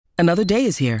Another day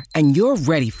is here, and you're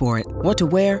ready for it. What to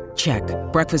wear? Check.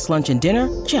 Breakfast, lunch, and dinner?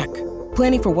 Check.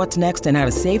 Planning for what's next and how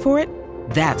to save for it?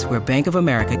 That's where Bank of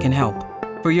America can help.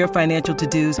 For your financial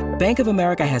to-dos, Bank of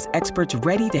America has experts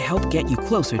ready to help get you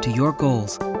closer to your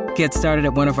goals. Get started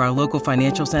at one of our local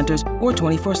financial centers or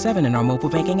 24/7 in our mobile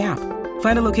banking app.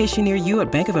 Find a location near you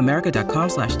at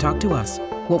bankofamerica.com/talktous.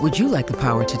 What would you like the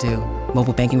power to do?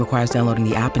 Mobile banking requires downloading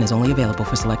the app and is only available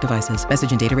for select devices.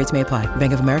 Message and data rates may apply.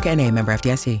 Bank of America N.A., member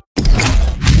FDIC.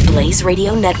 Blaze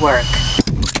Radio Network.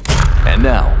 And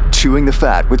now, Chewing the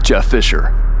Fat with Jeff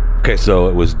Fisher. Okay, so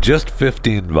it was just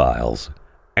 15 vials,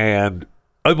 and,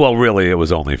 well, really, it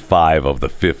was only 5 of the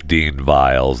 15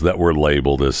 vials that were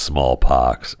labeled as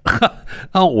smallpox.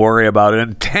 Don't worry about it.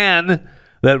 And 10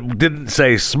 that didn't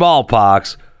say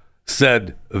smallpox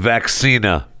said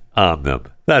vaccina on them.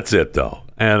 That's it, though.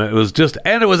 And it was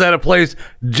at a place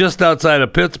just outside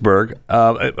of Pittsburgh,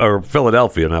 or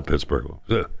Philadelphia, not Pittsburgh.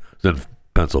 It's in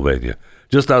Pennsylvania,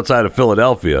 just outside of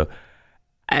Philadelphia.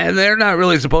 And they're not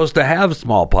really supposed to have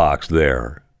smallpox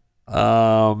there.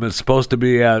 It's supposed to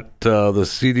be at the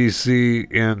CDC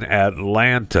in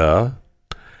Atlanta.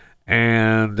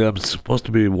 And it's supposed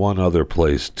to be one other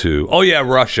place, too. Oh, yeah,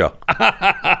 Russia.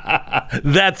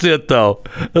 That's it, though.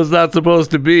 It's not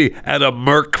supposed to be at a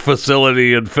Merck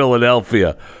facility in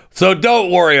Philadelphia. So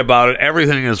don't worry about it.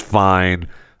 Everything is fine.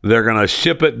 They're going to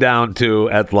ship it down to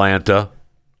Atlanta.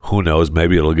 Who knows?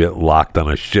 Maybe it'll get locked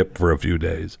on a ship for a few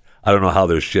days. I don't know how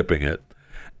they're shipping it.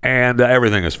 And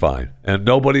everything is fine. And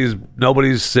nobody's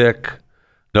sick.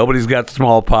 Nobody's got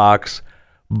smallpox.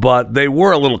 But they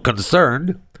were a little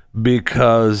concerned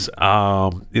because,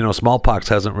 smallpox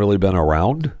hasn't really been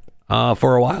around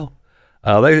for a while.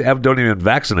 They don't even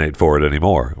vaccinate for it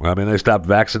anymore. I mean, they stopped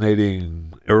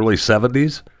vaccinating early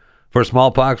 70s for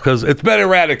smallpox because it's been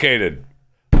eradicated.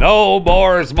 No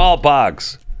more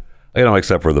smallpox.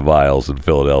 Except for the vials in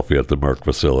Philadelphia at the Merck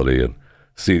facility and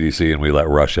CDC, and we let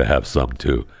Russia have some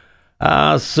too.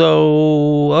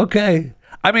 Okay.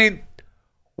 I mean,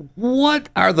 what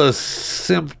are the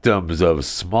symptoms of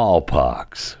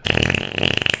smallpox? I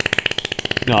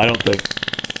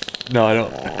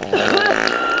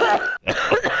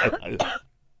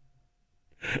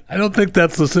don't think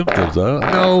that's the symptoms.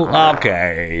 No,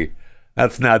 okay.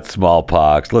 That's not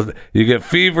smallpox. You get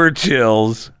fever,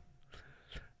 chills,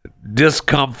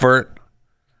 discomfort,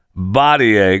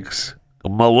 body aches,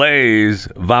 malaise,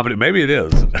 vomiting. Maybe it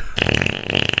is.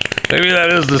 Maybe that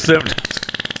is the symptoms.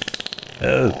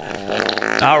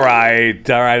 All right.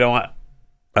 I don't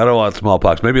want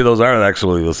smallpox. Maybe those are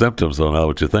actually the symptoms, though, now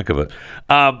that you think of it.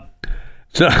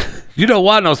 So you don't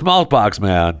want no smallpox,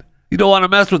 man. You don't want to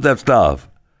mess with that stuff.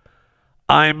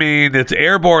 I mean, it's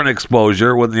airborne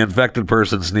exposure when the infected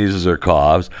person sneezes or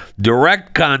coughs,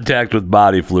 direct contact with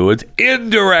body fluids,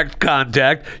 indirect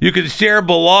contact. You can share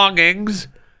belongings.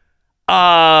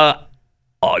 No,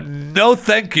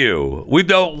 thank you. We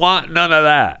don't want none of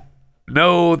that.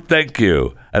 No, thank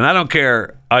you. And I don't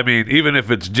care. I mean, even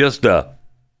if it's just the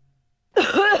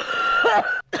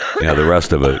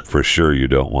rest of it, for sure you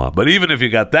don't want. But even if you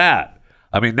got that,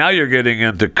 I mean, now you're getting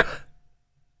into...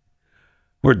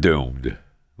 We're doomed.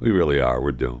 We really are.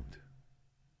 We're doomed.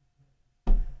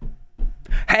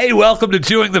 Hey, welcome to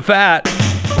Chewing the Fat.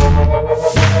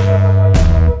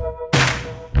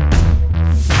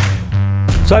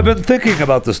 So I've been thinking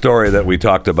about the story that we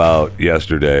talked about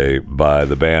yesterday by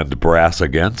the band Brass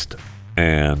Against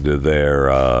and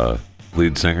their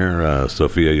lead singer,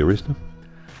 Sophia Urista.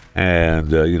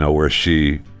 And, where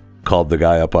she called the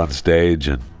guy up on stage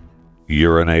and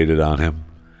urinated on him.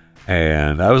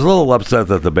 And I was a little upset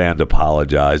that the band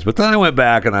apologized, but then I went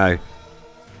back and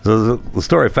so the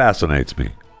story fascinates me.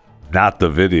 Not the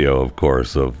video, of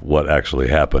course, of what actually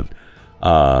happened.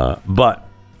 But,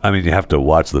 I mean, you have to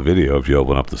watch the video if you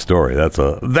open up the story. That's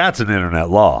an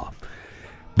internet law.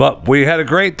 But we had a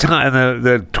great time.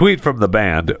 The tweet from the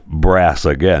band, Brass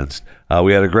Against,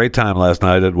 we had a great time last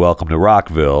night at Welcome to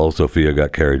Rockville. Sophia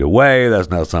got carried away.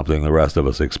 That's not something the rest of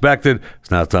us expected.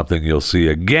 It's not something you'll see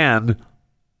again.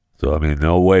 So, I mean,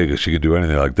 no way she could do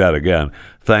anything like that again.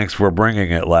 Thanks for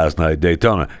bringing it last night,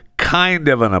 Daytona. Kind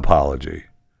of an apology,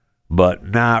 but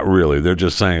not really. They're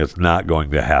just saying it's not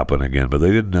going to happen again, but they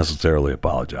didn't necessarily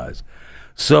apologize.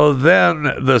 So then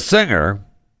the singer,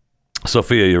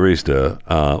 Sophia Urista,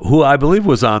 who I believe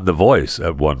was on The Voice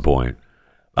at one point,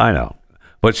 I know,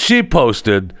 but she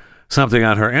posted something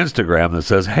on her Instagram that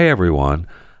says, "Hey, everyone,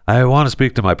 I want to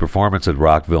speak to my performance at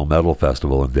Rockville Metal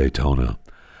Festival in Daytona.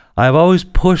 I have always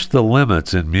pushed the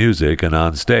limits in music and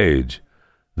on stage.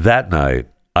 That night,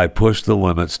 I pushed the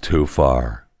limits too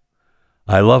far.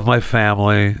 I love my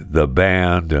family, the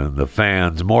band, and the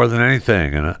fans more than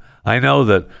anything, and I know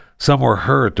that some were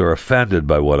hurt or offended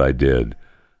by what I did.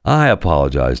 I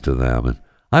apologize to them, and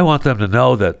I want them to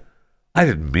know that I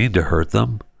didn't mean to hurt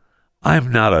them.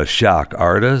 I'm not a shock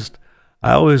artist.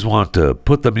 I always want to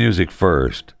put the music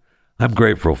first. I'm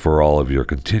grateful for all of your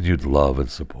continued love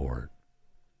and support.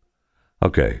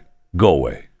 Okay, go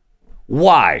away.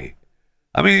 Why?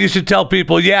 I mean, you should tell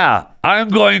people, yeah, I'm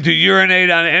going to urinate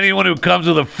on anyone who comes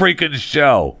to the freaking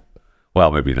show.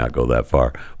 Well, maybe not go that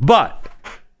far. But,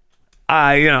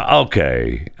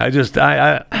 okay.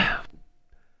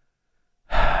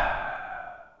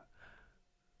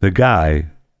 The guy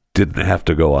didn't have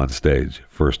to go on stage,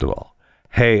 first of all.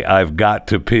 Hey, I've got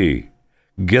to pee.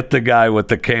 Get the guy with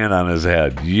the can on his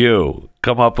head. You,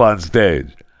 come up on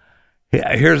stage.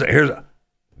 Here's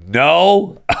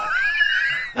no.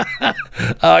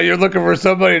 You're looking for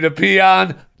somebody to pee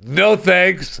on? No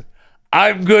thanks.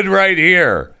 I'm good right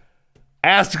here.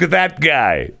 Ask that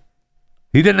guy.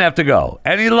 He didn't have to go.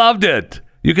 And he loved it.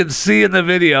 You can see in the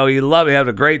video, he loved it. He had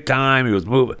a great time. He was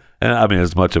moving. And I mean,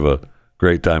 as much of a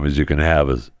great time as you can have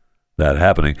as that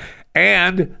happening.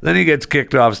 And then he gets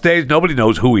kicked off stage. Nobody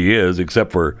knows who he is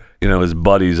except for, his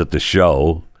buddies at the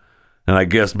show. And I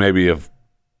guess maybe if,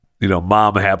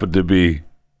 mom happened to be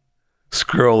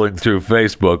scrolling through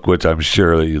Facebook, which I'm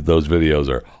sure those videos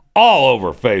are all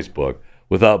over Facebook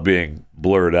without being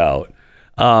blurred out,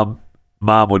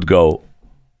 mom would go,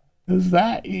 "Is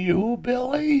that you,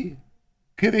 Billy?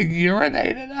 Getting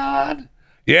urinated on?"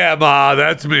 "Yeah, Ma,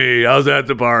 that's me. I was at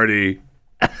the party."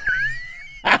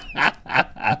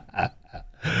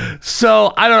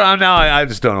 So I don't know now. I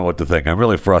just don't know what to think. I'm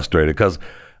really frustrated because,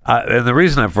 and the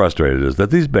reason I'm frustrated is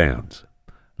that these bands.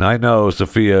 Now I know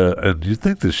Sophia, and you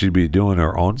think that she'd be doing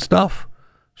her own stuff?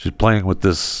 She's playing with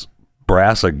this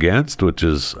Brass Against, which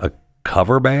is a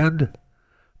cover band,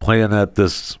 playing at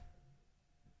this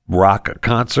rock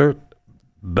concert.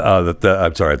 At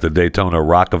the Daytona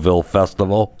Rockaville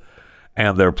Festival,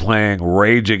 and they're playing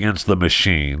Rage Against the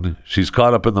Machine. She's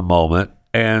caught up in the moment,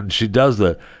 and she does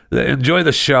enjoy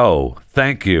the show.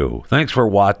 Thank you. Thanks for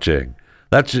watching.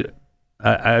 That's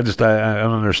I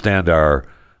don't understand our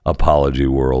apology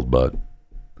world, but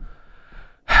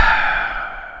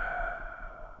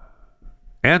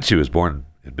and she was born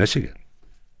in Michigan.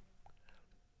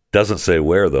 Doesn't say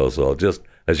where though, so just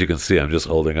as you can see, I'm just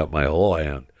holding up my whole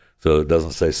hand. So it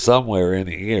doesn't say somewhere in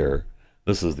here.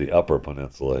 This is the Upper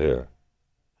Peninsula here.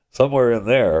 Somewhere in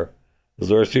there is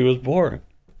where she was born.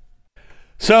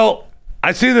 So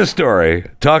I see this story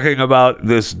talking about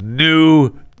this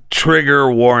new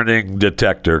trigger warning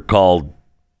detector called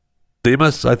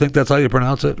Themis. I think that's how you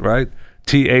pronounce it, right?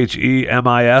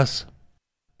 Themis.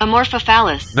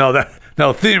 Amorphophallus.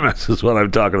 No, Themis is what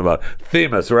I'm talking about.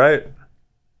 Themis, right?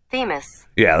 Themis.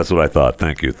 Yeah, that's what I thought.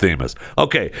 Thank you, Themis.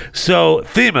 Okay, so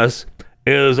Themis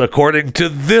is, according to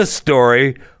this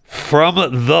story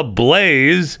from The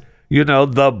Blaze,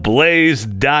 theblaze.com,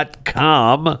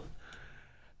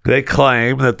 they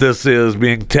claim that this is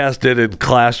being tested in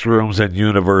classrooms and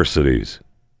universities.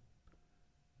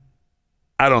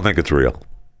 I don't think it's real.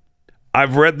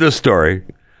 I've read this story.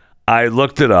 I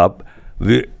looked it up.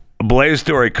 The Blaze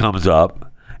story comes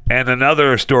up, and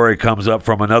another story comes up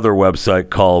from another website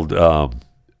called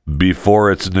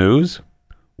Before It's News,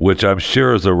 which I'm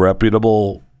sure is a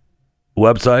reputable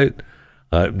website.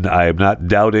 I am not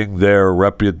doubting their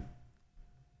reputable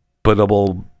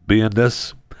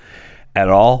beingness at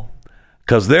all,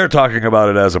 because they're talking about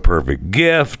it as a perfect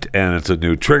gift, and it's a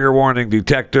new trigger warning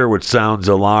detector which sounds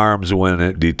alarms when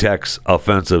it detects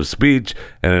offensive speech,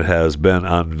 and it has been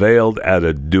unveiled at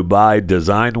a Dubai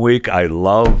Design Week. I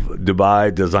love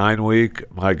Dubai Design Week.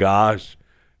 My gosh,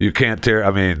 you can't tear.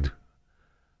 I mean,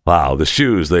 wow, the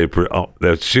shoes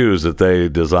that they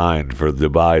designed for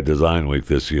Dubai Design Week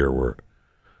this year were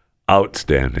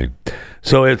outstanding.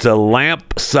 So it's a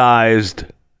lamp-sized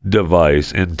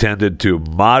device intended to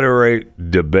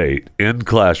moderate debate in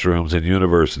classrooms and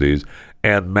universities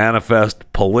and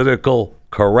manifest political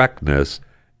correctness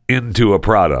into a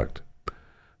product.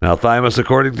 Now, Themis,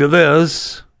 according to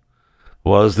this,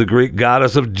 was the Greek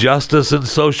goddess of justice and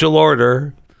social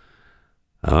order.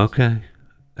 Okay.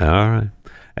 All right.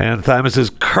 And Themis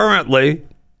is currently,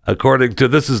 according to,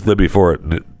 this is the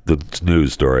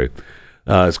news story,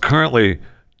 is currently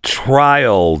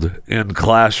trialed in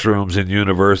classrooms and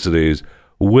universities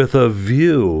with a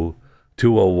view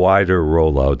to a wider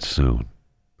rollout soon.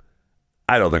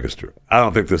 I don't think it's true. I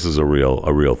don't think this is a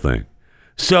real thing.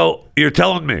 So you're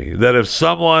telling me that if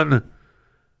someone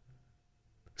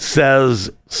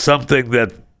says something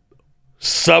that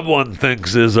someone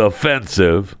thinks is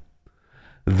offensive,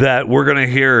 that we're going to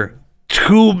hear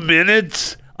 2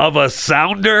 minutes of a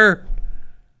sounder?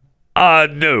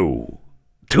 No.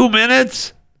 2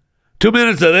 minutes? 2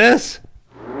 minutes of this?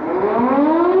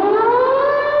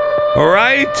 All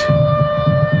right?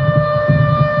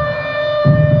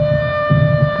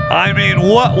 I mean,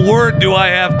 what word do I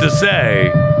have to say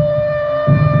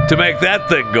to make that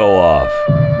thing go off?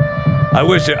 I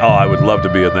wish it... Oh, I would love to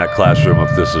be in that classroom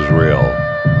if this is real.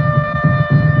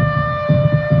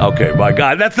 Okay, my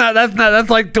God. That's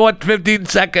like, what, 15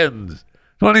 seconds?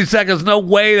 20 seconds? No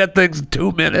way that thing's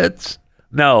 2 minutes.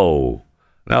 No.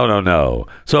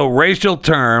 So racial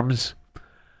terms,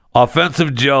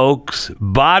 offensive jokes,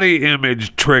 body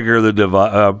image trigger the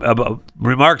device,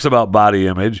 remarks about body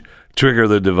image trigger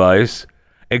the device.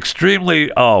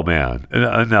 Extremely, oh man,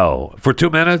 no. For 2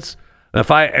 minutes?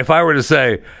 If I were to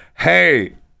say,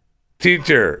 hey,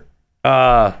 teacher,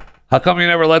 how come you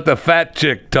never let the fat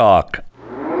chick talk?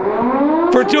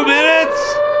 For 2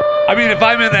 minutes? I mean, if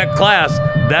I'm in that class,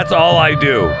 that's all I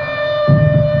do.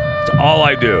 That's all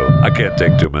I do. I can't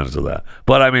take 2 minutes of that.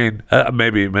 But I mean,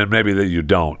 maybe that you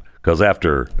don't, because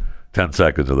after 10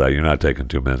 seconds of that, you're not taking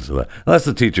 2 minutes of that. Unless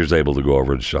the teacher's able to go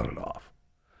over and shut it off.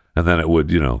 And then it would,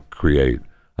 create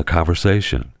a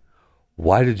conversation.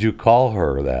 Why did you call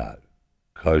her that?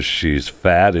 Because she's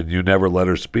fat and you never let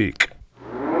her speak.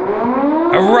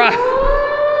 All right.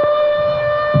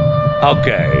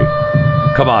 Okay.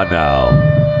 Come on now.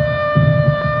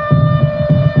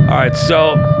 All right,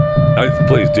 so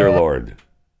please, dear Lord,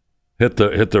 hit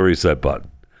the reset button.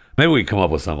 Maybe we can come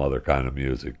up with some other kind of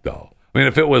music, though. I mean,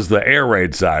 if it was the air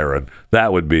raid siren,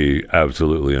 that would be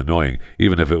absolutely annoying,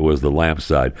 even if it was the lamp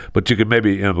side. But you could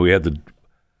maybe,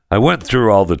 I went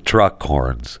through all the truck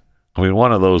horns. I mean,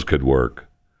 one of those could work.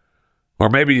 Or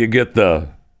maybe you get the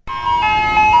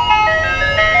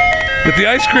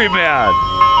ice cream man.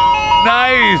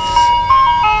 Nice.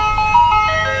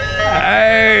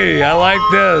 Hey, I like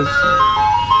this.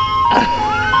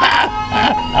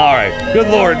 All right. Good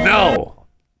Lord, no.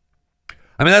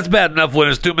 I mean, that's bad enough when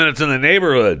it's 2 minutes in the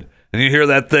neighborhood and you hear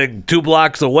that thing 2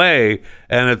 blocks away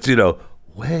and it's,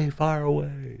 way far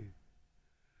away.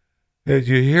 And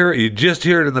you just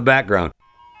hear it in the background.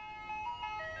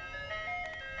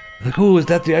 Like, ooh, is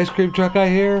that the ice cream truck I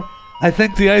hear? I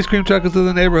think the ice cream truck is in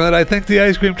the neighborhood. I think the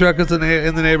ice cream truck is in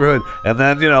the neighborhood. And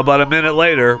then, about a minute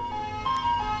later,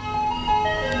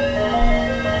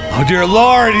 oh, dear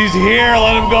Lord, he's here.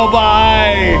 Let him go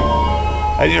by.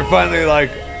 And you're finally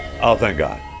like, oh, thank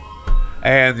God.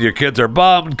 And your kids are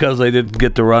bummed because they didn't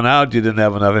get to run out. You didn't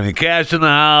have any cash in the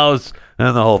house.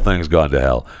 And the whole thing's gone to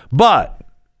hell. But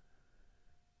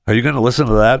are you going to listen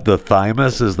to that? The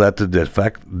thymus, is that to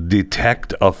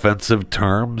detect offensive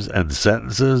terms and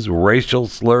sentences, racial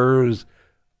slurs,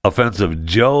 offensive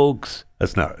jokes?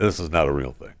 This is not a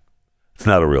real thing. It's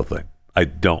not a real thing. I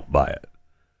don't buy it.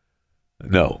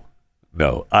 No,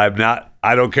 I'm not.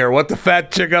 I don't care what the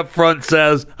fat chick up front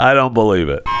says. I don't believe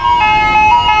it.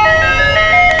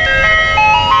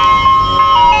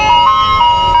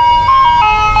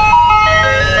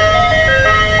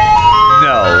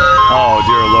 Oh,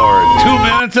 dear Lord. 2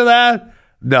 minutes of that?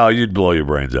 No, you'd blow your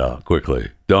brains out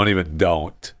quickly.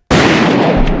 Don't.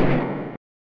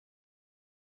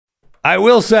 I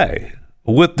will say,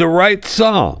 with the right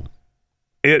song,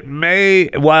 it may,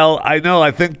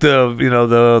 I think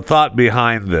the thought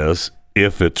behind this,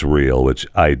 if it's real, which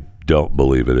I don't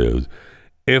believe it is,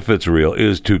 if it's real,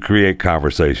 is to create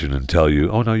conversation and tell you,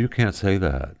 oh, no, you can't say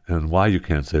that. And why you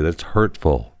can't say that. It's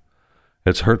hurtful.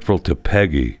 It's hurtful to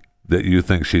Peggy that you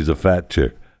think she's a fat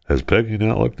chick. Has Peggy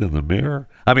not looked in the mirror?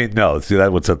 I mean, no, see,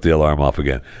 that would set the alarm off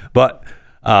again. But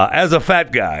as a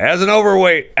fat guy, as an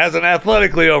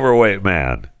athletically overweight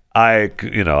man, I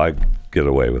get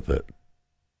away with it.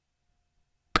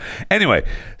 Anyway,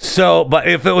 but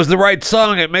if it was the right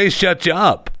song, it may shut you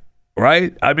up,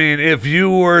 right? I mean, if you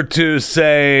were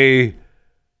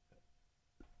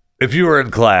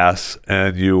in class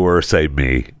and you were, say,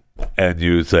 me, and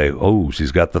you say, oh,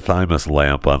 she's got the thymus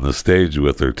lamp on the stage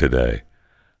with her today.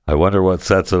 I wonder what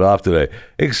sets it off today.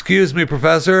 Excuse me,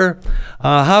 Professor.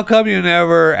 How come you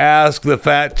never ask the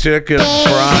fat chick in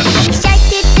front?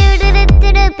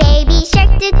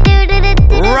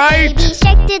 Right?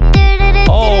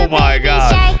 Oh, my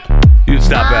God. You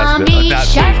stop asking.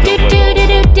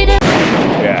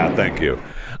 Yeah, thank you.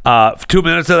 2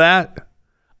 minutes of that?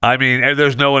 I mean,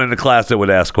 there's no one in the class that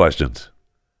would ask questions.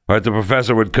 Right, the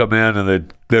professor would come in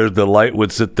and the light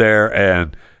would sit there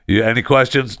and any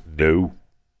questions? No.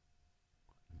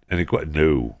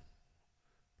 No.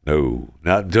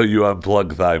 Not until you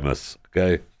unplug thymus,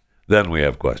 okay? Then we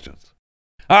have questions.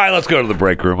 All right, let's go to the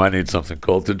break room. I need something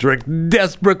cold to drink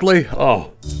desperately.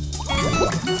 Oh.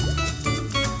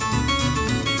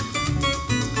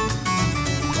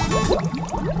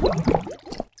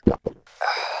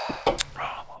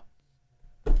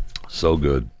 So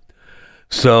good.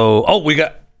 So, we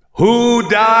got Who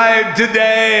Died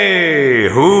Today?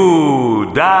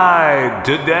 Who Died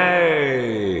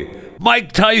Today?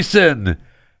 Mike Tyson.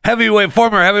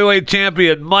 Former heavyweight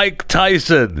champion Mike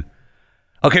Tyson.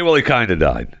 Okay, well, he kind of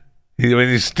died.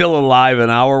 He's still alive in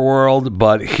our world,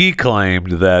 but he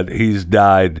claimed that he's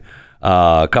died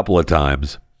a couple of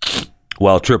times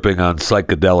while tripping on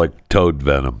psychedelic toad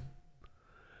venom.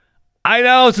 I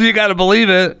know, so you got to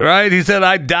believe it, right? He said,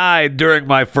 I died during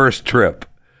my first trip.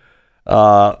 He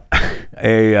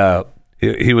was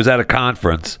at a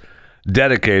conference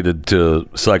dedicated to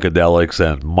psychedelics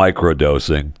and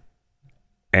microdosing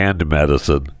and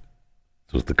medicine.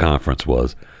 That's what the conference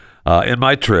was. In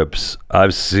my trips,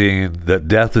 I've seen that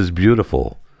death is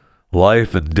beautiful.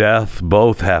 Life and death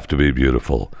both have to be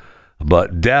beautiful.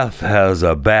 But death has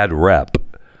a bad rep.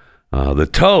 The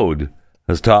toad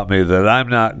has taught me that I'm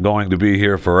not going to be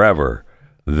here forever.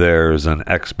 There's an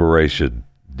expiration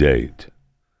date.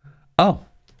 Oh,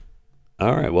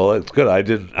 all right. Well, it's good. I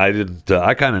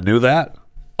kind of knew that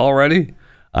already.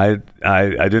 I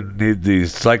didn't need the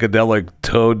psychedelic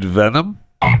toad venom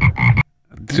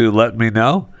to let me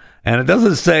know. And it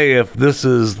doesn't say if this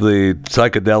is the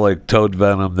psychedelic toad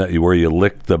venom where you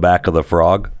lick the back of the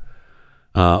frog,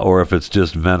 or if it's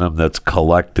just venom that's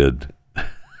collected.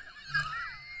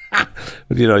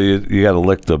 You got to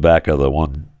lick the back of the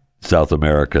one South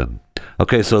American.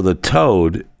 Okay, so the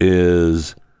toad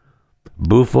is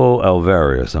Bufo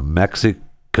alvarius, a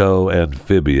Mexico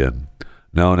amphibian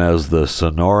known as the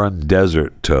Sonoran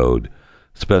desert toad.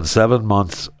 Spends 7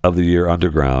 months of the year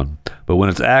underground, but when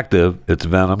it's active, its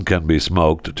venom can be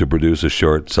smoked to produce a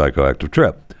short psychoactive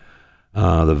trip.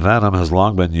 The venom has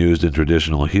long been used in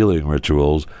traditional healing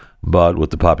rituals, but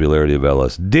with the popularity of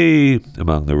LSD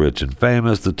among the rich and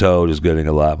famous, the toad is getting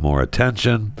a lot more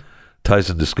attention.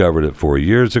 Tyson discovered it 4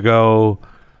 years ago.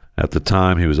 At the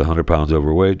time, he was 100 pounds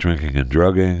overweight, drinking and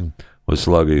drugging, was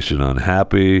sluggish and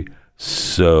unhappy.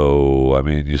 So,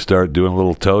 you start doing a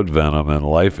little toad venom and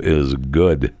life is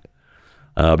good.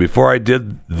 Before I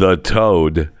did the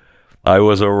toad, I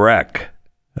was a wreck.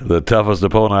 The toughest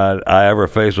opponent I ever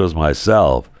faced was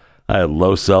myself. I had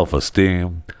low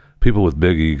self-esteem. People with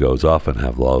big egos often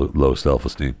have low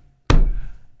self-esteem.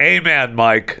 Amen,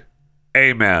 Mike.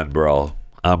 Amen, bro.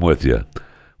 I'm with you.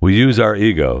 We use our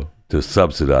ego to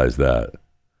subsidize that.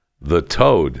 The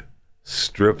toad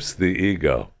strips the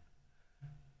ego.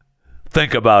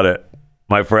 Think about it,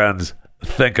 my friends.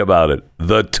 Think about it.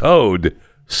 The toad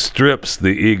strips the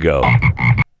ego.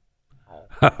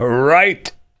 Right?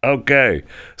 Okay.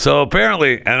 So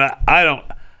apparently, and I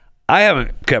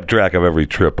haven't kept track of every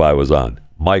trip I was on.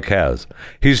 Mike has.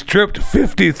 He's tripped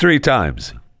 53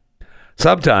 times.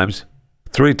 Sometimes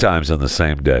 3 times in the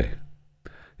same day.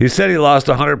 He said he lost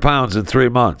 100 pounds in 3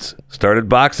 months, started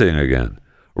boxing again,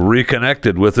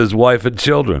 reconnected with his wife and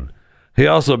children. He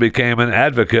also became an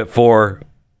advocate for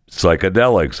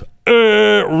psychedelics.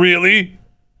 Really?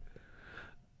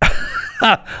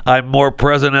 I'm more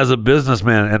present as a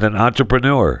businessman and an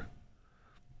entrepreneur.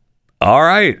 All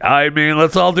right.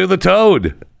 Let's all do the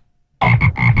toad.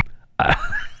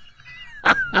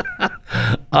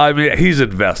 He's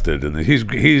invested in it.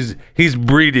 He's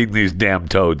breeding these damn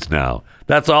toads now.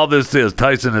 That's all this is.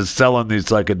 Tyson is selling these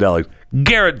psychedelics.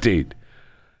 Guaranteed.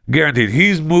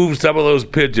 He's moved some of those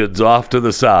pigeons off to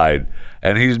the side,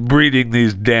 and he's breeding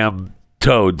these damn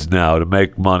toads now to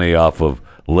make money off of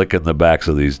licking the backs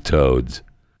of these toads.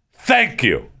 Thank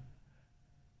you.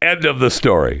 End of the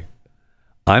story.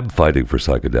 I'm fighting for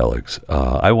psychedelics.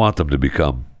 I want them to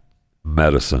become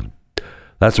medicine.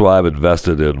 That's why I've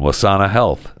invested in Wasana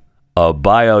Health, a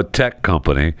biotech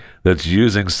company that's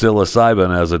using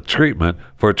psilocybin as a treatment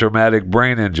for traumatic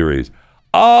brain injuries.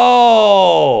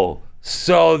 Oh,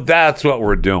 so that's what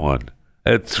we're doing.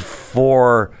 It's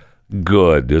for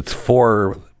good. It's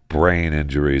for brain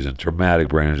injuries and traumatic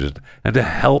brain injuries and to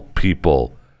help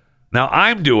people. Now,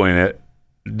 I'm doing it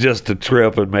just to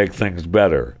trip and make things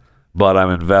better, but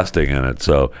I'm investing in it.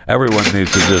 So everyone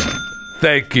needs to just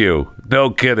thank you.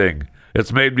 No kidding.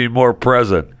 It's made me more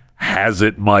present. Has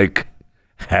it, Mike?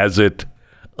 Has it?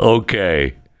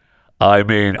 Okay.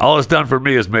 All it's done for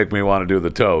me is make me want to do the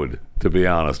toad, to be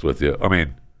honest with you.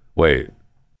 Wait.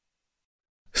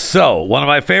 So, one of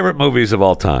my favorite movies of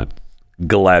all time,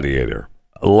 Gladiator.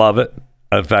 Love it.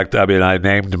 In fact, I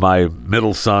named my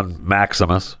middle son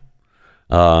Maximus.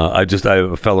 I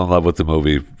fell in love with the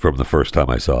movie from the first time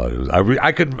I saw it.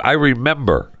 I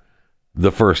remember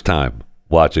the first time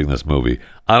watching this movie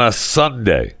on a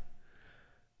Sunday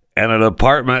in an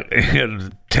apartment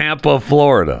in Tampa,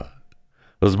 Florida.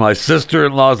 It was my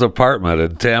sister-in-law's apartment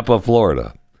in Tampa,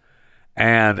 Florida.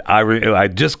 And I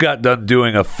just got done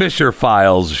doing a Fisher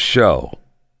Files show.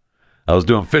 I was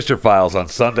doing Fisher Files on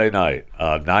Sunday night,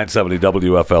 970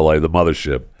 WFLA, the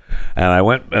mothership. And I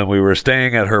went, and we were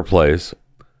staying at her place.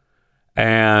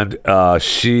 And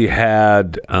she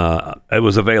had, it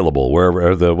was available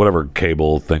wherever, whatever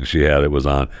cable thing she had, it was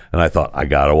on. And I thought, I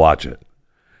got to watch it.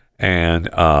 And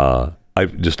I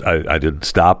didn't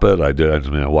stop it. I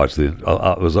watched it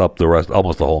was up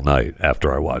almost the whole night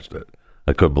after I watched it.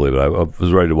 I couldn't believe it. I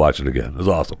was ready to watch it again. It was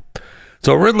awesome.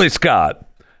 So Ridley Scott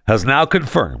has now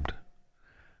confirmed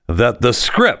that the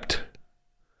script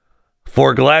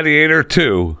for Gladiator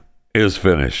 2 is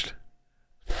finished.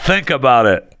 Think about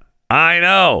it. I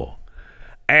know.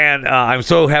 And I'm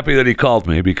so happy that he called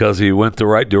me because he went the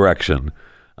right direction.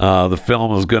 The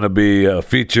film is going to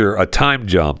feature a time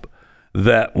jump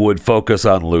that would focus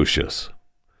on Lucius,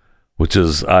 which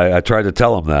is, I tried to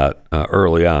tell him that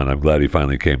early on. I'm glad he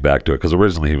finally came back to it, because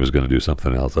originally he was going to do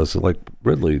something else. I said,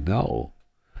 Ridley, no.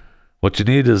 What you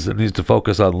need is, it needs to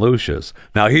focus on Lucius.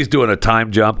 Now, he's doing a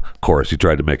time jump. Of course, he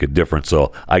tried to make it different,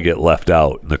 so I get left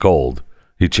out in the cold.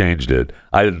 He changed it.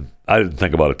 I didn't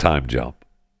think about a time jump.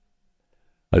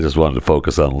 I just wanted to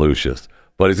focus on Lucius.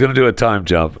 But he's going to do a time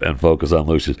jump and focus on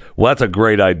Lucius. Well, that's a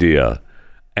great idea,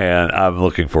 and I'm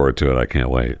looking forward to it. I can't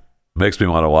wait. Makes me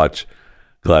want to watch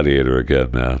Gladiator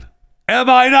again, man. Am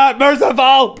I not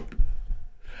merciful?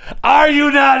 Are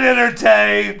you not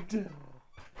entertained?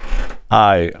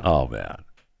 Oh man.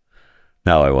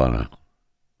 Now I wanna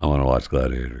watch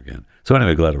Gladiator again. So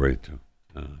anyway, Gladiator 2.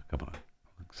 Come on.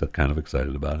 I'm kind of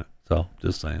excited about it. So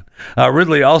just saying.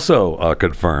 Ridley also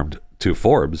confirmed to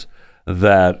Forbes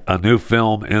that a new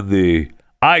film in the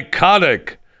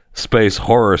iconic space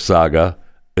horror saga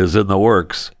is in the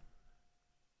works.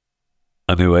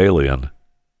 A new Alien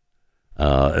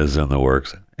is in the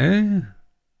works. I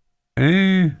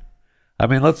mean,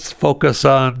 let's focus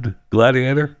on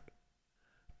Gladiator.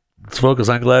 Let's focus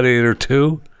on Gladiator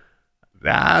 2.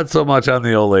 Not so much on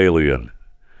the old Alien.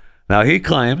 Now, he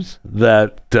claims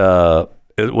that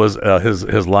it was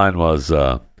his line was,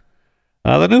 the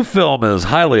new film is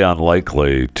highly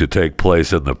unlikely to take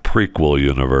place in the prequel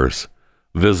universe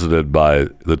visited by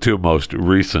the two most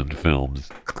recent films.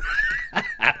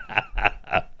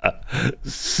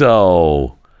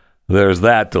 So there's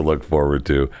that to look forward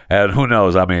to. And who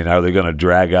knows? I mean, are they going to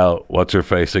drag out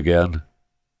What's-Her-Face again?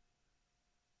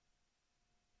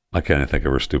 I can't even think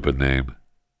of her stupid name.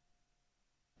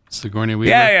 Sigourney Weaver?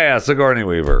 Yeah, Sigourney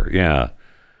Weaver. Yeah.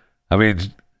 I mean,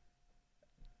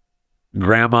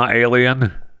 Grandma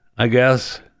Alien, I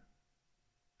guess.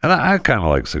 And I kind of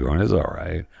like Sigourney. It's all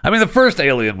right. I mean, the first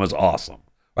Alien was awesome.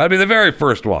 I mean, the very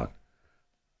first one.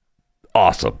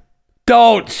 Awesome.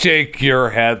 Don't shake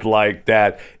your head like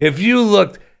that. If you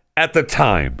looked at the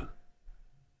time.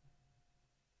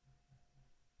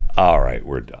 All right,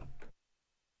 we're done.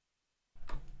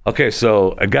 Okay,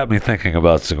 so it got me thinking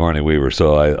about Sigourney Weaver,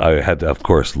 so I had to, of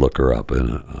course, look her up.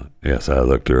 And yes, I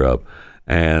looked her up.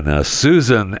 And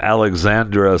Susan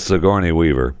Alexandra Sigourney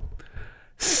Weaver,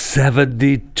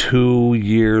 72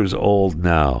 years old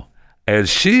now, and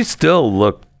she still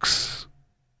looks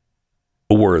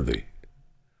worthy.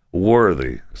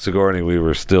 Sigourney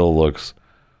Weaver still looks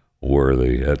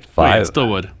worthy at 5. Oh, yeah, still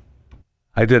would.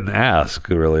 I didn't ask,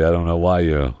 really. I don't know why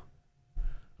you...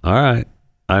 All right.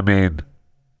 I mean...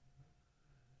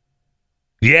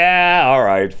 Yeah, all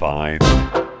right, fine.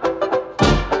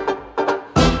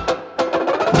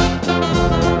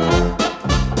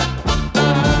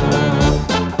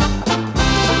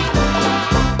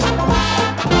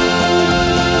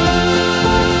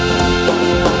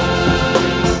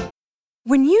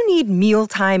 When you need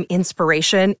mealtime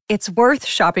inspiration, it's worth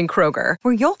shopping Kroger,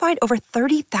 where you'll find over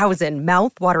 30,000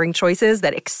 mouth-watering choices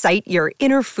that excite your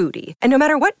inner foodie. And no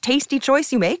matter what tasty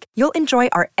choice you make, you'll enjoy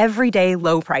our everyday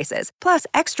low prices, plus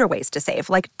extra ways to save,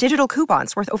 like digital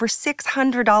coupons worth over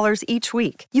 $600 each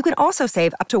week. You can also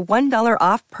save up to $1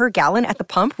 off per gallon at the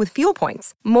pump with fuel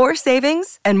points. More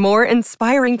savings and more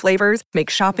inspiring flavors make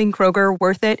shopping Kroger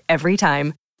worth it every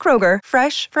time. Kroger,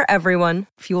 fresh for everyone.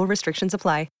 Fuel restrictions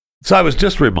apply. So I was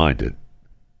just reminded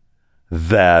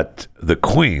that the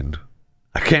Queen,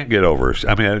 I can't get over her.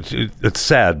 I mean, it's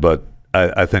sad, but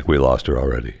I think we lost her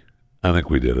already. I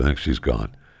think we did. I think she's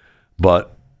gone.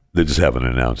 But they just haven't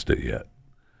announced it yet.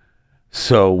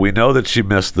 So we know that she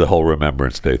missed the whole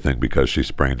Remembrance Day thing because she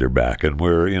sprained her back. And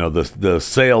we're, the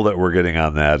sale that we're getting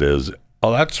on that is,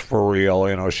 oh, that's for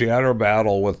real. She had her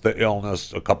battle with the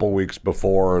illness a couple weeks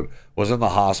before, was in the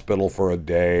hospital for a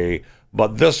day.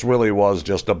 But this really was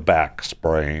just a back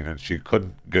sprain, and she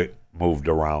couldn't get moved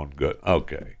around good.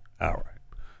 Okay. All right.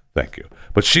 Thank you.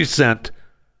 But she sent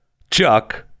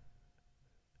Chuck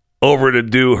over to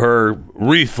do her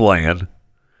wreath laying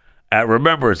at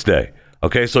Remembrance Day.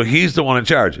 Okay, so he's the one in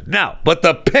charge. Now, but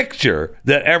the picture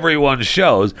that everyone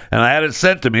shows, and I had it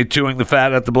sent to me,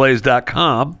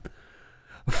 chewingthefat@theblaze.com,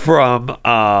 from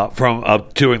a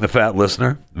Chewing the Fat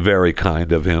listener. Very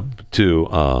kind of him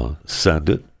to send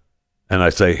it. And I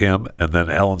say him, and then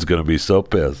Ellen's going to be so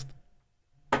pissed.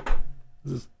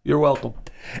 You're welcome.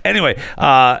 Anyway,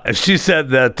 she said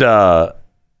that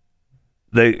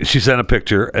she sent a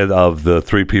picture of the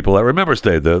three people at Remembrance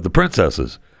Day, the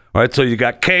princesses. All right, so you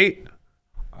got Kate.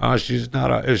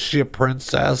 Is she a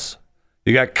princess?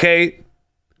 You got Kate,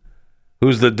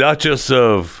 who's the Duchess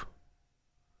of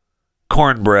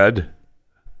Cornbread,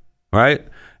 right?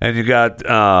 And you got,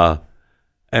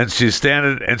 and she's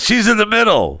standing, and she's in the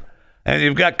middle. And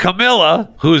you've got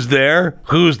Camilla, who's there,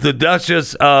 who's the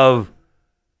Duchess of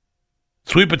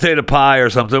Sweet Potato Pie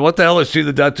or something. What the hell is she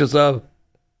the Duchess of?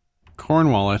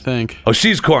 Cornwall, I think. Oh,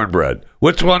 she's Cornbread.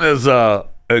 Which one is,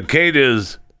 Kate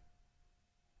is...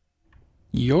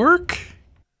 York?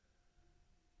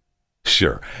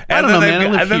 Sure. I don't know,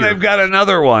 man. And then they've got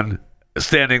another one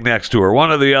standing next to her.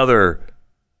 One of the other...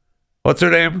 What's her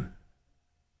name?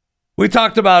 We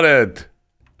talked about it.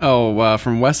 Oh,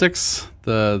 from Wessex?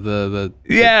 The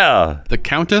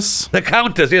Countess? The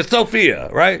Countess. Yeah, Sophia,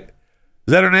 right?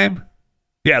 Is that her name?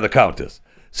 Yeah, the Countess.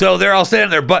 So they're all standing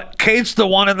there, but Kate's the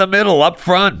one in the middle up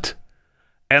front.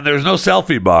 And there's no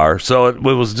selfie bar, so it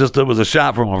was a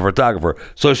shot from a photographer.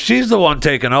 So she's the one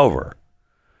taking over.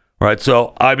 Right?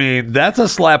 So, I mean, that's a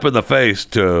slap in the face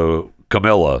to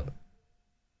Camilla.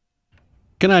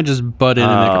 Can I just butt in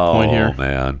and make a point here? Oh,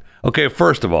 man. Okay,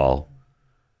 first of all,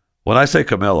 when I say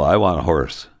Camilla, I want a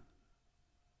horse.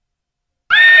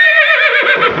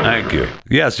 Thank you.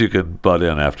 Yes, you can butt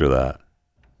in after that.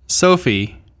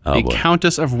 Sophie, the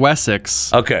Countess of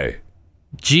Wessex. Okay.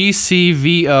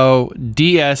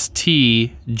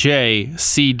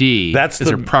 GCVODSTJCD. That's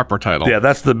her proper title. Yeah,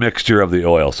 that's the mixture of the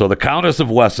oil. So the Countess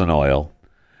of Wesson oil,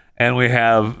 and we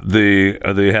have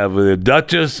the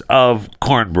Duchess of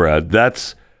Cornbread.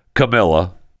 That's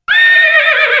Camilla,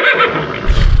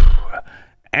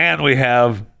 and we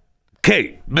have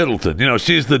Kate Middleton.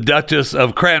 She's the Duchess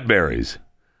of Cranberries.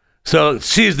 So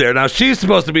she's there now. She's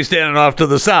supposed to be standing off to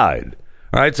the side,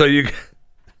 right? So you.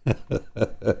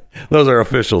 Those are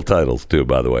official titles too,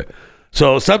 by the way.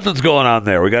 So something's going on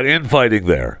there. We got infighting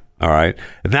there. All right.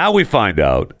 And now we find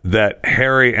out that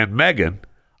Harry and Meghan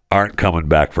aren't coming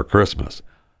back for Christmas.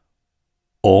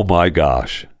 Oh my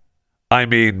gosh. I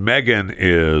mean, Meghan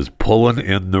is pulling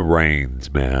in the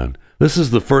reins, man. This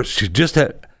is the first. She's just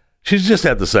had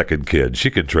the second kid. She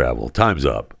can travel. Time's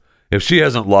up. If she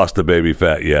hasn't lost the baby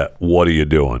fat yet, what are you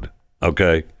doing?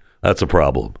 Okay? That's a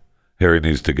problem. Harry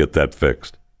needs to get that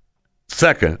fixed.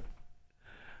 Second,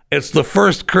 it's the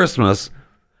first Christmas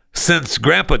since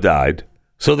Grandpa died,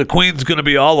 so the Queen's going to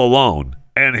be all alone,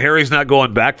 and Harry's not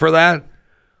going back for that.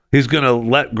 He's going to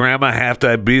let Grandma have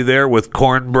to be there with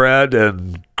cornbread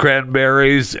and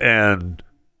cranberries and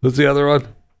what's the other one?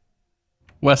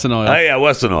 Wesson oil. Oh, yeah,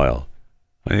 Wesson oil.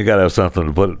 And you got to have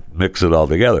something to mix it all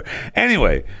together.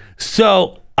 Anyway,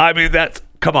 so, I mean,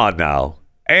 come on now.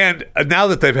 And now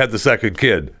that they've had the second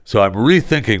kid, so I'm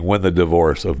rethinking when the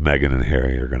divorce of Meghan and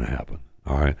Harry are going to happen.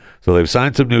 All right. So they've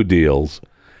signed some new deals,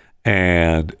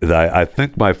 and I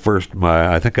think I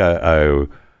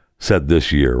said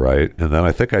this year, right? And then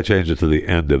I think I changed it to the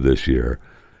end of this year.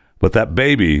 But that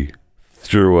baby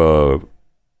threw a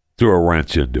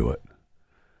wrench into it,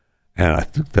 and I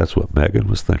think that's what Meghan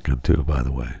was thinking too. By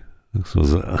the way, this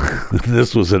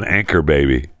was an anchor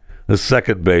baby. The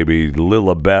second baby,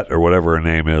 Lilibet or whatever her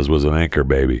name is, was an anchor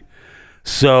baby.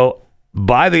 So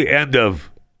by the end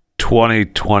of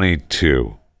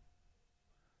 2022,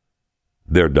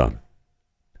 they're done.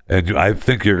 And I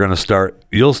think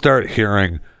you'll start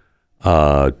hearing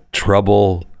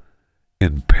trouble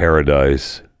in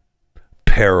paradise,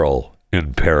 peril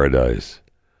in paradise.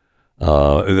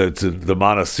 That's in the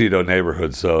Montecito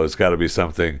neighborhood, so it's got to be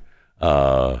something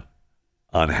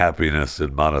unhappiness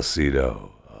in Montecito.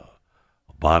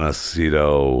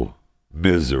 Montecito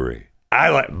misery. I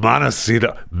like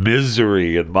Montecito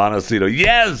misery in Montecito.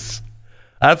 Yes,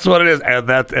 that's what it is, and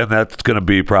that's going to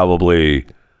be probably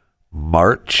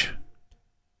March,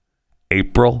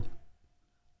 April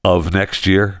of next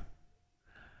year.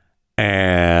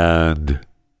 And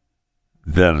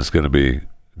then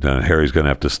then Harry's going to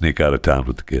have to sneak out of town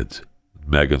with the kids.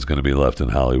 Meghan's going to be left in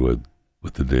Hollywood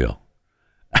with the deal.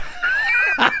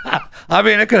 I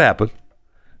mean, it could happen.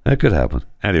 It could happen.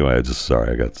 Anyway, I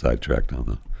got sidetracked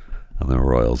on the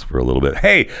Royals for a little bit.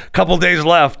 Hey, couple days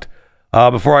left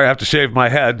before I have to shave my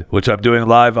head, which I'm doing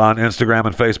live on Instagram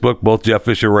and Facebook, both Jeff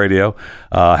Fisher Radio.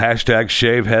 Hashtag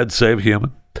shave head, save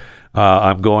human.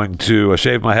 I'm going to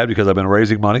shave my head because I've been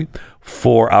raising money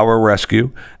for our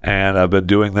rescue, and I've been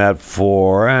doing that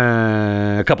for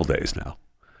a couple days now.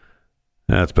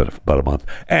 It's been about a month,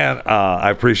 and I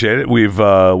appreciate it.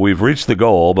 We've reached the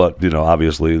goal, but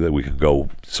obviously that we can go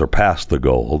surpass the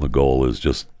goal. The goal is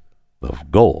just the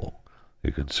goal.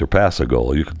 You can surpass a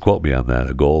goal. You can quote me on that.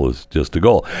 A goal is just a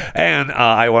goal. And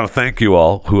I want to thank you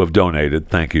all who have donated.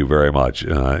 Thank you very much.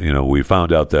 We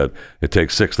found out that it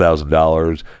takes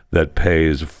 $6,000 that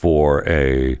pays for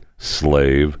a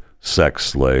sex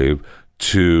slave,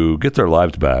 to get their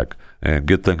lives back and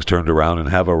get things turned around and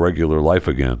have a regular life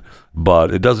again.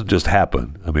 But it doesn't just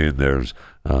happen. I mean, there's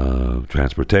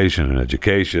transportation and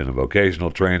education and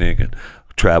vocational training and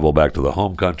travel back to the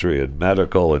home country and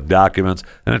medical and documents,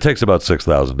 and it takes about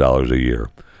 $6,000 a year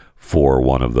for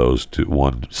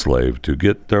one slave to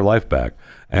get their life back.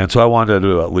 And so I wanted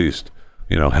to at least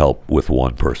help with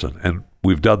one person, and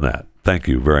we've done that. Thank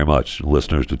you very much,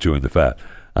 listeners to Chewing the Fat.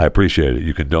 I appreciate it.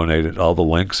 You can donate it. All the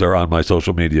links are on my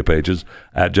social media pages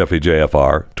at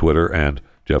JeffyJFR, Twitter, and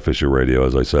Jeff Fisher Radio,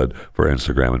 as I said, for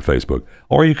Instagram and Facebook.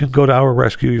 Or you can go to Our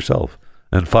Rescue yourself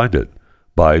and find it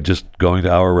by just going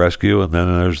to Our Rescue, and then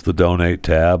there's the donate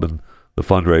tab and the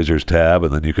fundraisers tab,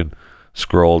 and then you can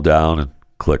scroll down and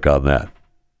click on that.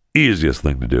 Easiest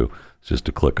thing to do is just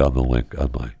to click on the link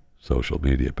on my social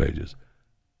media pages.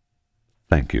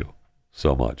 Thank you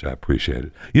so much. I appreciate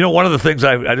it. One of the things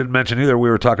I didn't mention either, we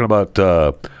were talking about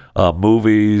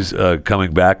movies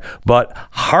coming back, but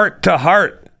Heart to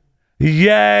Heart.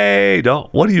 Yay!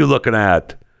 What are you looking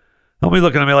at? Don't be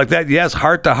looking at me like that. Yes,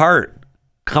 Heart to Heart.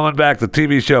 Coming back, the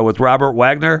TV show with Robert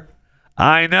Wagner.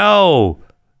 I know.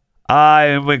 I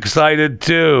am excited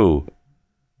too.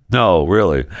 No,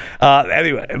 really.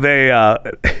 Anyway,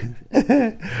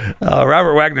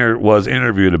 Robert Wagner was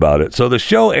interviewed about it. So the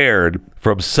show aired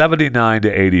from 79 to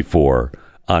 84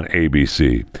 on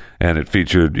ABC, and it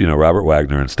featured, Robert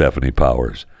Wagner and Stephanie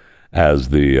Powers as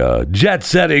the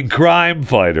jet-setting crime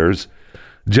fighters,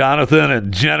 Jonathan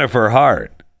and Jennifer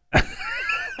Hart.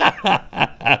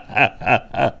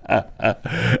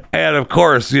 And of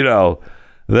course,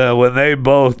 when they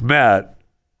both met,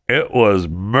 it was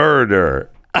murder.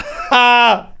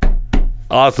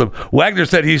 Awesome. Wagner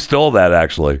said he stole that,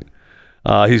 actually.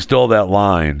 He stole that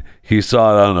line. He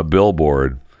saw it on a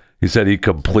billboard. He said he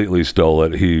completely stole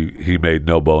it. He made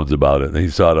no bones about it. He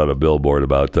saw it on a billboard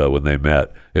about when they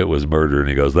met, it was murder. And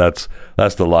he goes, that's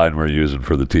the line we're using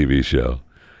for the TV show.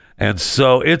 And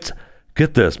so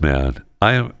get this, man.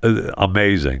 I am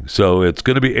amazing. So it's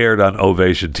going to be aired on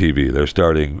Ovation TV. They're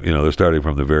starting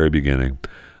from the very beginning.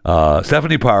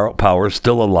 Stephanie Powers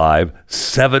still alive,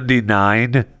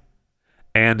 79,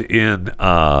 and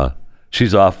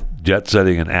she's off jet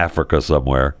setting in Africa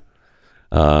somewhere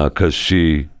because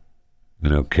she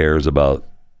cares about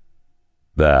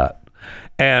that.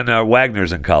 And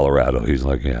Wagner's in Colorado. He's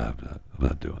like, yeah, I'm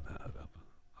not doing that.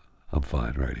 I'm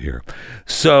fine right here.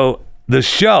 So the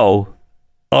show,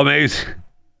 amazing,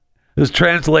 is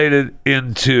translated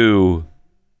into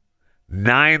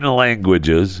 9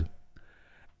 languages.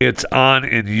 It's on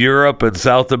in Europe and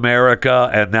South America,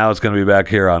 and now it's going to be back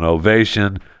here on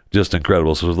Ovation. Just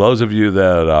incredible. So those of you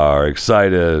that are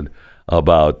excited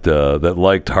about, that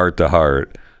liked Heart to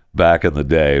Heart back in the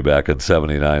day, back in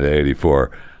 79 to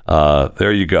 84,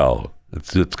 there you go.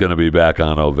 It's going to be back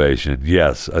on Ovation.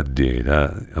 Yes, indeed.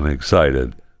 I'm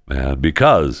excited, man,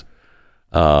 because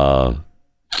as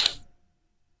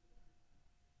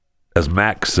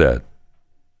Max said,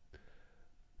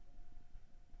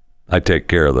 I take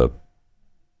care of them,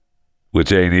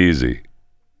 which ain't easy,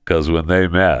 because when they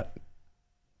met,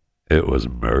 it was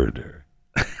murder.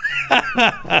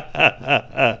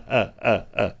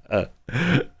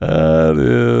 That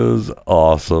is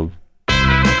awesome.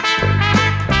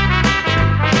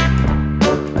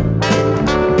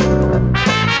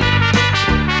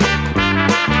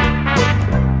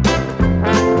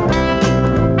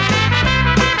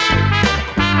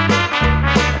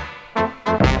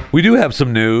 We do have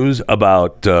some news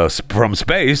about from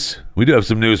space. We do have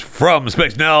some news from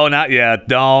space. No, not yet.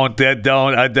 Don't.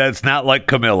 That's not like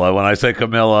Camilla. When I say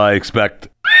Camilla, I expect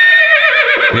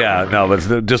Yeah, no,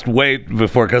 but just wait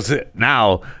before, because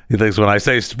now he thinks when I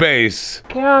say space,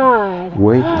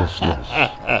 Weightlessness.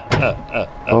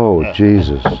 Oh,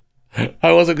 Jesus.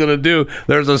 I wasn't going to do,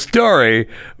 there's a story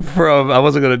I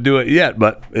wasn't going to do it yet,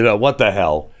 but, what the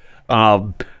hell?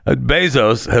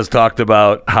 Bezos has talked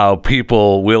about how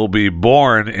people will be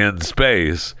born in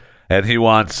space, and he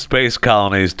wants space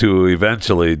colonies to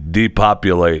eventually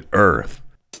depopulate Earth.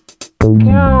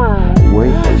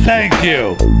 Weightlessness. Thank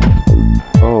you.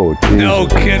 Oh, Jesus. No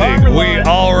kidding. We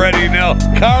already know.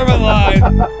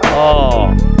 Carmeline.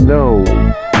 Oh. No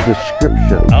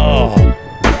description Oh.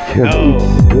 can no.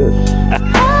 beat this.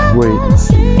 Wait.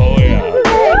 Oh, yeah.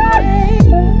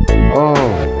 Oh,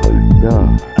 my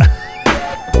God.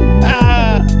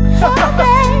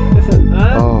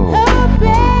 Oh,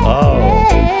 Oh.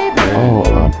 oh,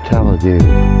 I'm telling you.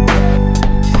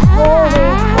 Oh,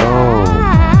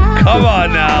 Come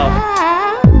on now.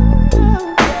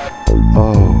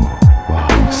 oh,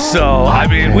 wow. So, I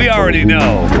mean, we already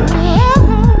know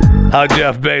how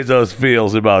Jeff Bezos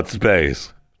feels about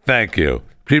space. Thank you.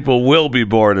 People will be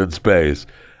born in space.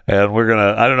 And we're going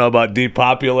to, I don't know about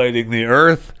depopulating the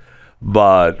Earth,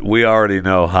 but we already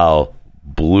know how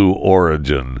Blue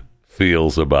Origin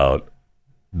feels about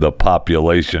the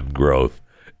population growth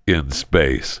in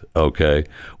space. Okay.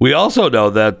 We also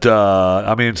know that,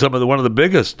 one of the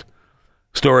biggest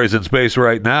stories in space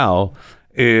right now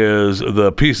is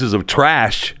the pieces of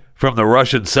trash from the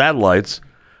Russian satellites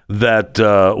that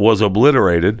was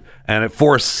obliterated, and it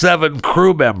forced 7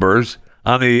 crew members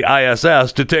on the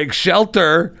ISS to take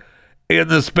shelter in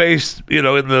the space,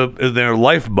 in their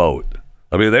lifeboat.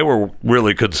 I mean, they were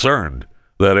really concerned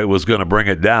that it was going to bring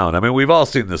it down. I mean, we've all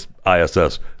seen this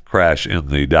ISS crash in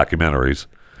the documentaries,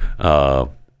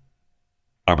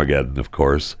 Armageddon, of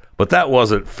course, but that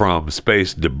wasn't from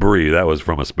space debris. That was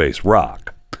from a space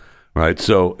rock, right?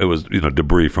 So it was,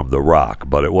 debris from the rock,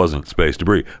 but it wasn't space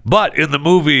debris. But in the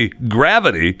movie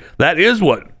Gravity, that is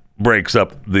what breaks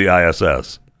up the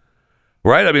ISS,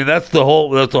 right? I mean, that's the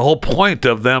whole point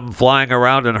of them flying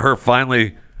around and her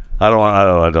finally. I don't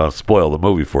want to spoil the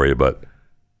movie for you, but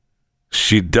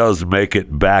she does make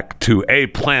it back to a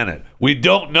planet. We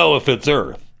don't know if it's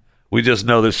Earth. We just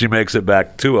know that she makes it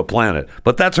back to a planet.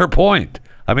 But that's her point.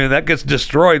 I mean, that gets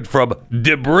destroyed from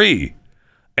debris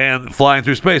and flying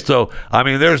through space. So, I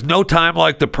mean, there's no time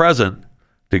like the present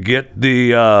to get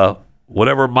the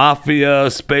whatever mafia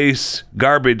space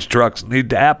garbage trucks need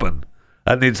to happen.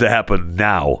 That needs to happen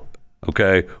now.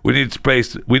 Okay? We need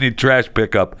space. We need trash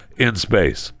pickup in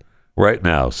space right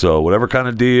now. So whatever kind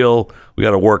of deal we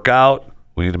got to work out,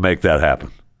 we need to make that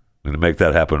happen. We need to make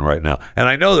that happen right now. And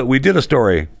I know that we did a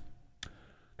story,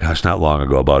 not long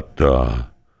ago, about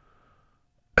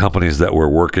companies that were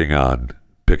working on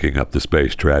picking up the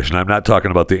space trash. And I'm not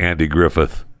talking about the Andy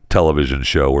Griffith television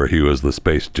show where he was the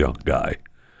space junk guy.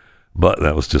 But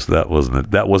that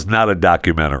was not a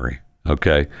documentary.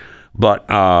 Okay. But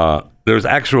there's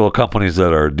actual companies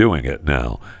that are doing it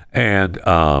now. And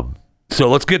so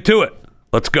let's get to it.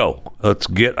 Let's go. Let's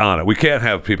get on it. We can't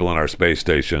have people on our space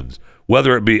stations,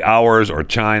 whether it be ours or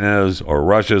China's or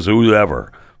Russia's,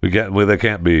 whoever. They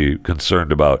can't be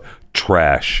concerned about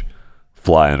trash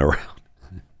flying around.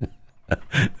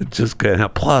 It just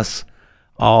can't. Plus,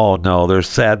 oh no, there's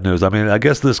sad news. I mean, I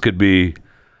guess this could be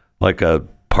like a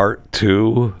part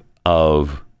 2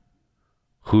 of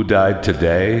Who Died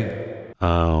Today.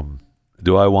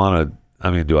 Do I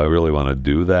really want to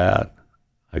do that?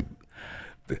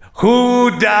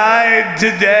 Who died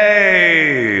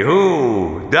today?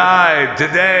 Who died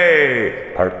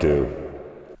today? Part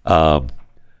 2.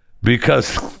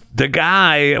 Because the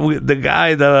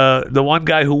one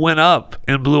guy who went up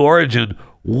in Blue Origin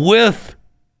with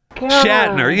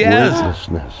Shatner, yes.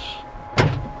 Weightlessness.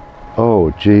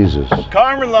 Oh, Jesus.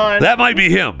 Carmeline. That might be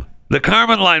him. The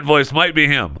Carmen line voice might be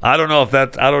him. I don't know.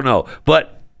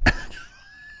 But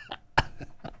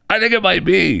I think it might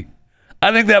be.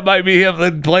 I think that might be him.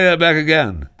 Then play that back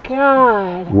again.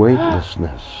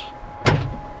 Weightlessness.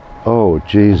 Oh,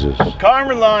 Jesus.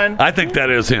 Carmeline. I think that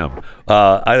is him.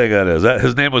 I think that is.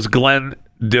 His name was Glenn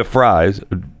DeVries.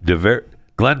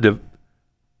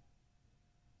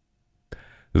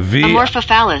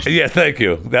 Amorphophallus. Yeah, thank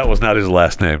you. That was not his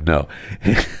last name, no.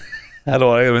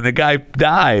 The guy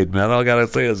died, man. I don't got to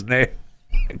say his name.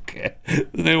 His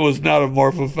name was not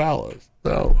Amorphophallus.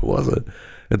 No, it wasn't.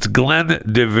 It's Glenn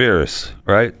DeVries,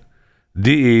 right?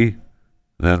 D-E,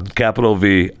 then capital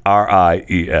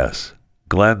V-R-I-E-S.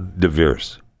 Glenn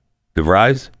DeVries.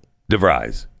 DeVries?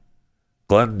 DeVries.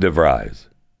 Glenn DeVries.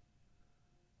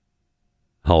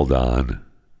 Hold on.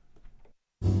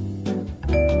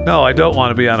 No, I don't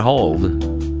want to be on hold.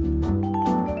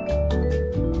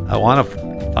 I want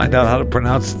to find out how to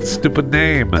pronounce the stupid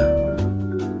name.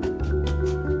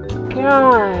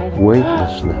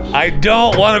 Weightlessness. I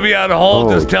don't want to be on hold.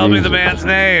 Oh, Just tell me the Jesus. man's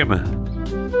name.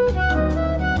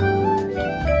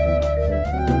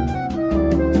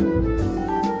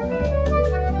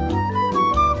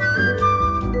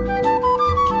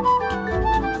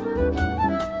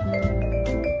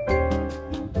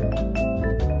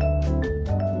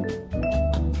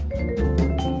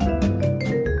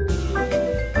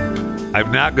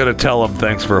 I'm not going to tell them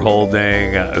thanks for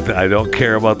holding. I don't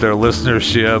care about their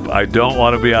listenership. I don't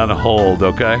want to be on hold,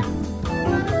 okay?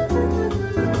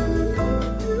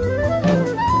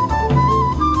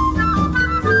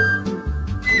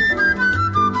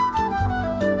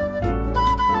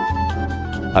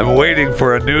 I'm waiting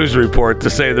for a news report to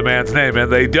say the man's name,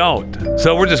 and they don't.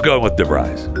 So we're just going with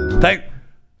DeVries.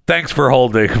 Thanks for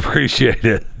holding. Appreciate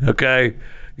it, okay?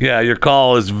 Yeah, your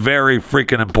call is very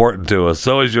freaking important to us.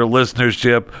 So is your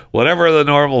listenership. Whatever the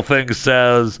normal thing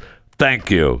says,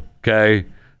 thank you, okay?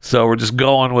 So we're just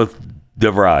going with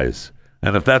DeVries.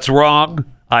 And if that's wrong,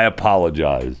 I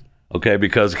apologize, okay?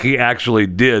 Because he actually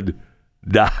did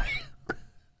die.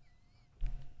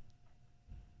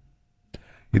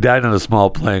 He died in a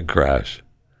small plane crash.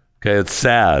 Okay, it's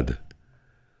sad.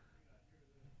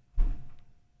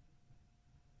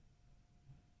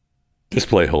 Just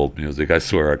play hold music. I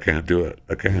swear I can't do it.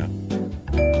 I can't.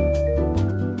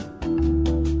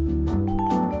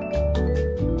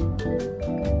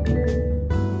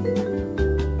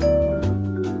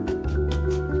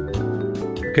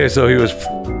 Okay, so he was...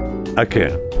 I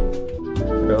can't.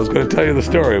 I was going to tell you the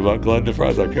story about Glenn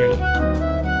DeVries. I can't.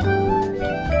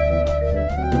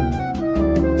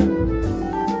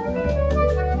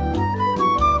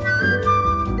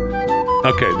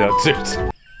 Okay, no, seriously.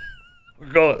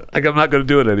 I'm not going to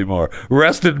do it anymore.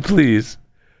 Rest in peace.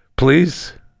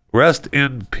 Please? Rest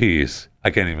in peace. I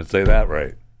can't even say that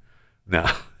right. No.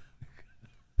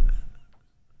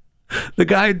 The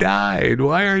guy died.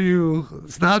 Why are you...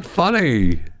 It's not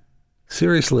funny.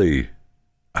 Seriously.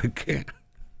 I can't.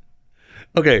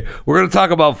 Okay, we're going to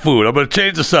talk about food. I'm going to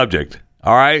change the subject.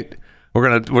 All right? We're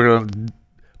going to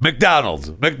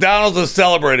McDonald's. McDonald's is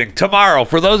celebrating tomorrow.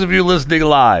 For those of you listening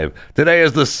live, today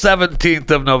is the 17th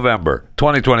of November,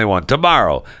 2021.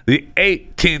 Tomorrow, the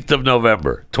 18th of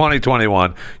November,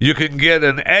 2021, you can get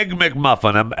an Egg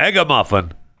McMuffin, an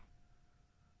Egg-a-Muffin,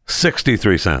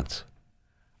 63 cents.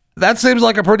 That seems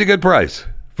like a pretty good price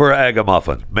for an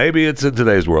Egg-a-Muffin. Maybe it's in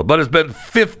today's world, but it's been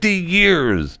 50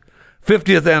 years,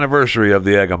 50th anniversary of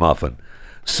the Egg-a-Muffin.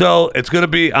 So it's going to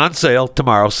be on sale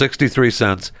tomorrow, 63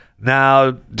 cents.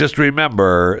 Now, just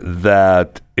remember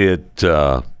that it's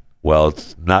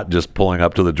not just pulling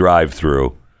up to the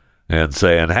drive-thru and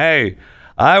saying, hey,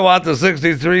 I want the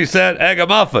 63-cent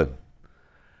Egg-a-Muffin.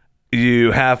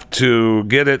 You have to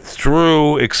get it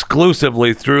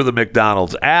exclusively through the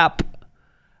McDonald's app,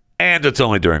 and it's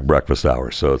only during breakfast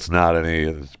hours. So it's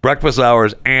breakfast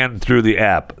hours and through the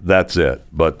app. That's it.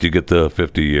 But you get the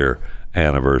 50-year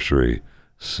anniversary.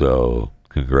 So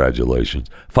congratulations.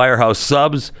 Firehouse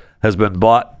Subs has been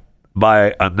bought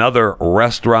by another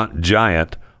restaurant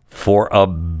giant for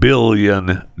 $1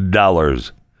 billion.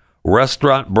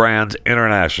 Restaurant Brands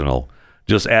International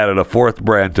just added a fourth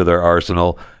brand to their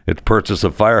arsenal. Its purchase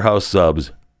of Firehouse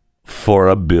Subs for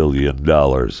 $1 billion.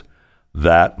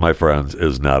 That, my friends,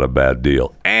 is not a bad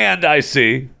deal. And I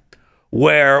see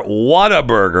where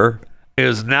Whataburger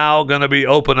is now going to be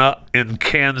open up in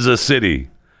Kansas City.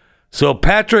 So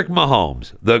Patrick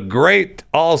Mahomes, the great,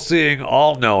 all-seeing,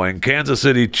 all-knowing Kansas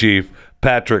City Chief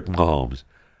Patrick Mahomes,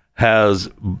 has,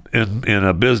 in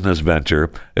a business venture,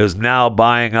 is now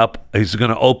buying up, he's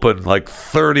going to open like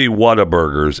 30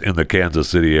 Whataburgers in the Kansas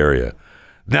City area.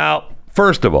 Now,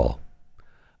 first of all,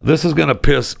 this is going to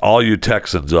piss all you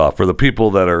Texans off. For the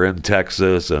people that are in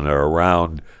Texas and are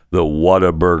around the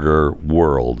Whataburger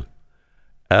world,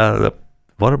 the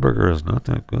Whataburger is not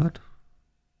that good.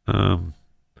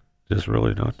 Just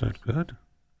really not that good.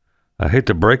 I hate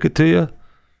to break it to you.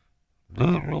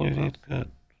 Not really that good.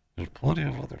 There's plenty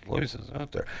of other places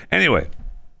out there. Anyway,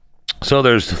 so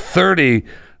there's 30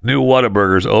 new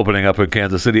Whataburgers opening up in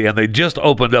Kansas City, and they just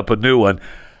opened up a new one.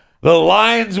 The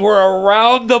lines were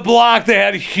around the block. They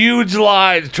had huge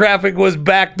lines. Traffic was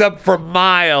backed up for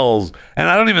miles. And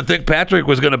I don't even think Patrick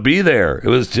was going to be there. It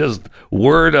was just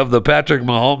word of the Patrick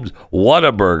Mahomes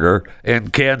Whataburger in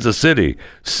Kansas City.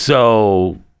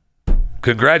 So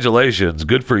congratulations.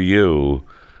 Good for you,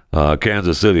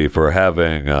 Kansas City, for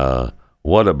having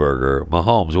Whataburger.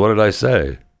 Mahomes, what did I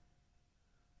say?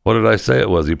 What did I say it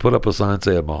was? He put up a sign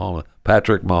saying Mahomes.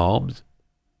 Patrick Mahomes?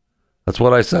 That's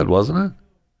what I said, wasn't it?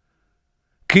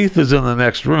 Keith is in the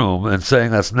next room and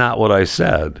saying that's not what I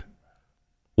said.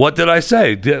 What did I say?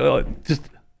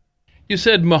 You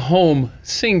said Mahome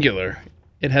singular.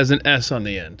 It has an S on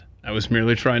the end. I was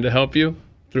merely trying to help you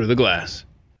through the glass.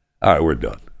 All right, we're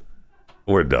done.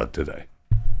 We're done today.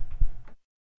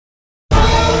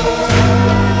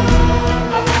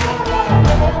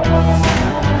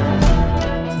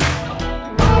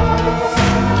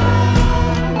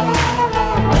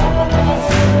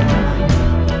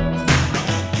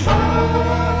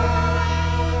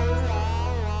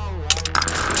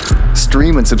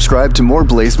 Stream and subscribe to more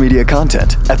Blaze Media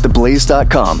content at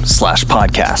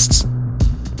theblaze.com/podcasts.